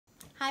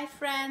Hi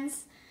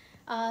friends.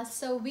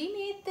 So we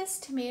made this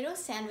tomato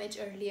sandwich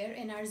earlier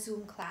in our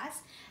Zoom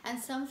class, and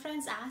some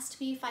friends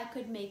asked me if I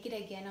could make it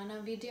again on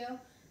a video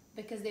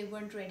because they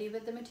weren't ready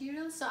with the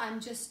material. So I'm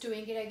just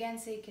doing it again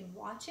so you can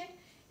watch it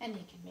and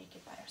you can make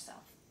it by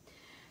yourself.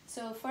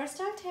 So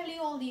first I'll tell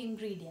you all the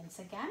ingredients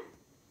again.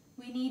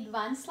 We need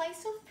 1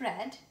 slice of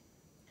bread,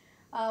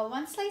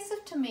 1 slice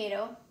of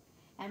tomato,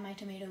 and my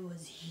tomato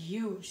was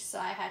huge, so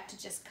I had to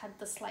just cut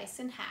the slice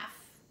in half.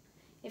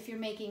 If you're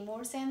making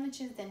more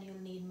sandwiches, then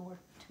you'll need more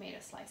tomato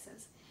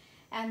slices.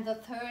 And the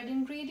third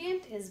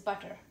ingredient is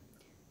butter.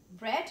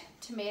 Bread,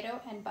 tomato,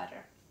 and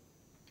butter.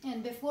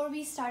 And before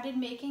we started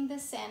making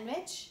this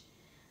sandwich,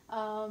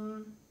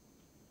 Arav,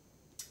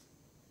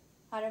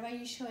 are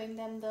you showing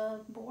them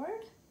the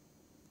board?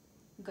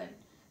 Good.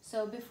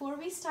 So before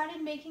we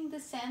started making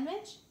the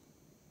sandwich,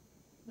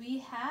 we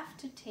have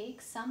to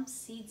take some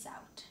seeds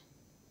out.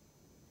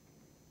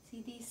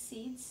 See these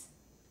seeds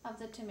of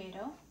the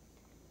tomato?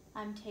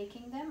 I'm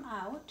taking them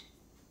out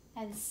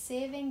and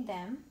saving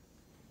them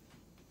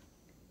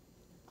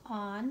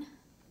on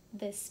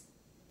this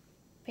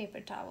paper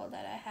towel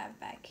that I have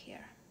back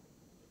here.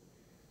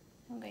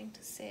 I'm going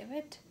to save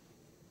it.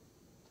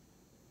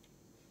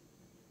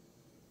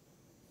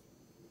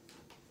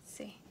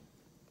 See,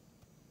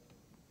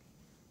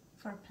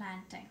 for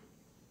planting.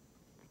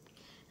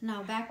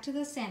 Now back to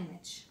the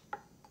sandwich.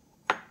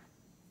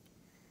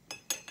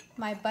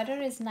 My butter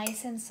is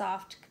nice and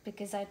soft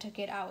because I took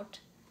it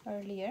out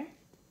earlier.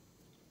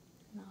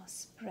 Now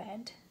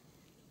spread.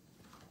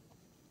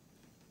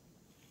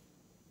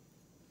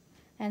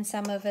 And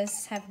some of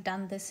us have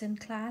done this in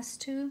class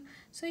too,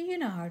 so you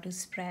know how to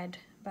spread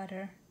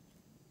butter.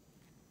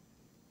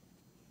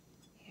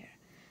 Here.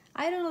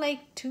 I don't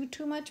like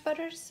too much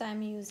butter, so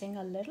I'm using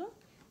a little.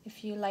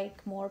 If you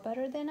like more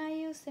butter than I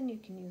use, then you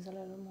can use a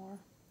little more.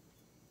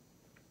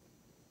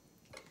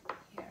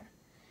 Here.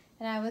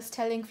 And I was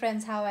telling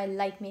friends how I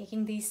like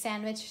making these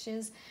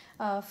sandwiches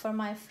for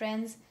my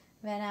friends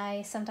when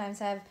I sometimes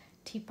have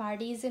tea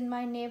parties in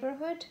my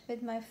neighborhood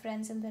with my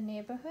friends in the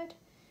neighborhood,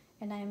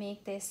 and I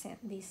make these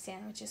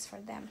sandwiches for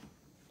them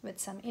with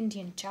some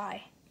Indian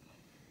chai.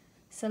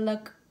 So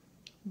look,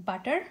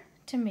 butter,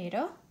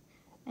 tomato,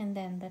 and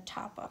then the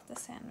top of the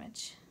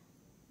sandwich.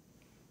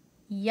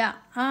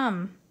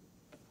 Yum!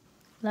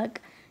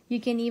 Look,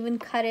 you can even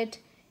cut it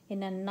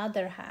in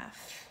another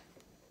half.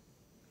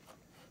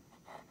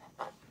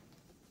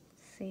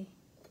 See?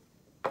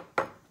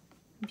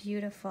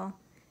 Beautiful.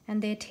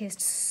 And they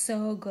taste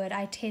so good.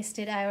 I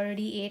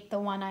already ate the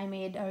one I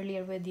made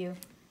earlier with you.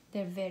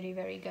 They're very,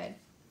 very good.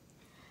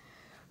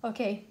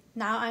 Okay,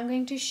 now I'm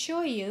going to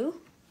show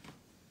you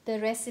the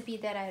recipe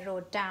that I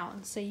wrote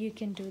down so you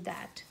can do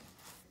that.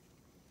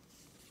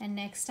 And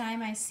next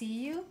time I see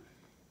you,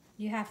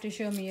 you have to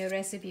show me your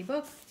recipe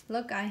book.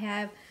 Look, I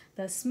have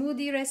the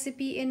smoothie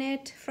recipe in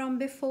it from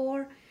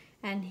before,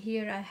 and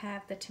here I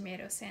have the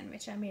tomato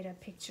sandwich. I made a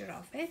picture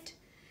of it,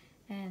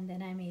 and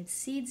then I made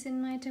seeds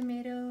in my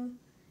tomato,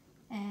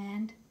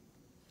 and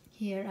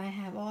here I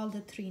have all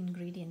the 3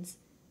 ingredients: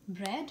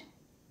 bread,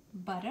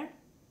 butter,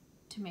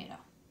 tomato.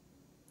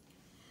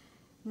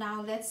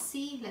 Now let's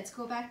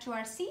go back to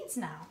our seeds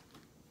now.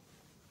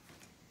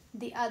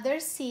 The other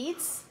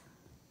seeds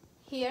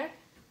here,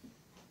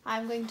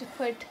 I'm going to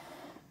put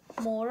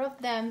more of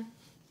them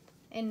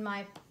in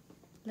my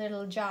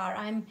little jar.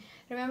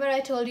 Remember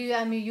I told you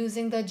I'm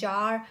using the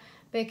jar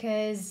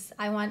because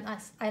I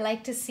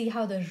like to see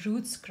how the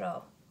roots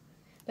grow.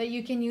 But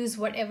you can use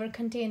whatever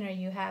container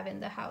you have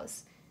in the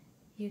house.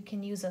 You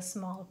can use a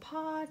small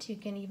pot, you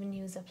can even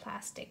use a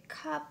plastic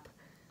cup.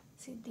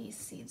 See, these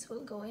seeds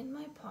will go in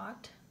my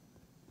pot.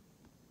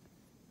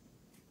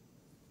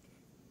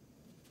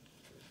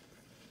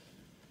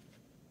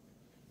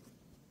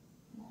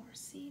 More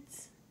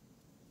seeds.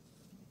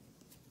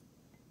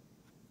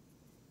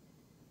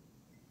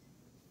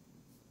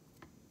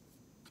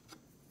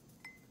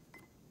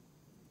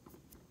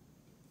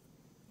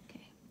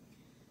 Okay,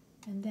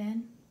 and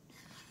then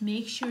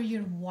make sure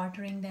you're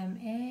watering them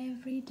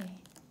every day.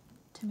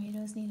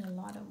 Tomatoes need a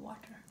lot of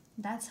water.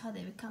 That's how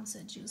they become so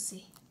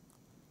juicy.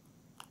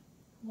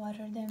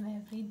 Water them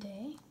every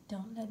day.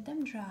 Don't let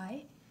them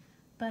dry.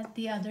 But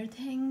the other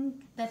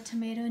thing that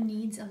tomato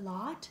needs a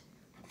lot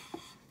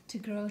to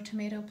grow a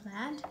tomato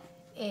plant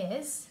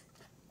is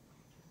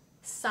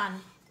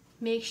sun.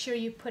 Make sure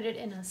you put it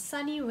in a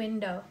sunny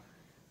window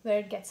where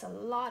it gets a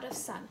lot of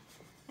sun.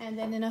 And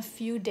then in a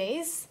few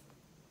days,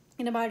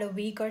 in about a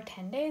week or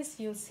 10 days,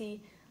 you'll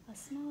see a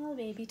small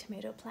baby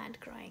tomato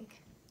plant growing.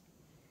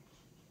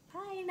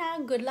 Bye now.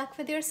 Good luck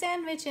with your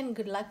sandwich and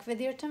good luck with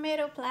your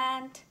tomato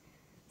plant.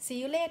 See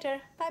you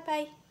later. Bye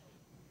bye.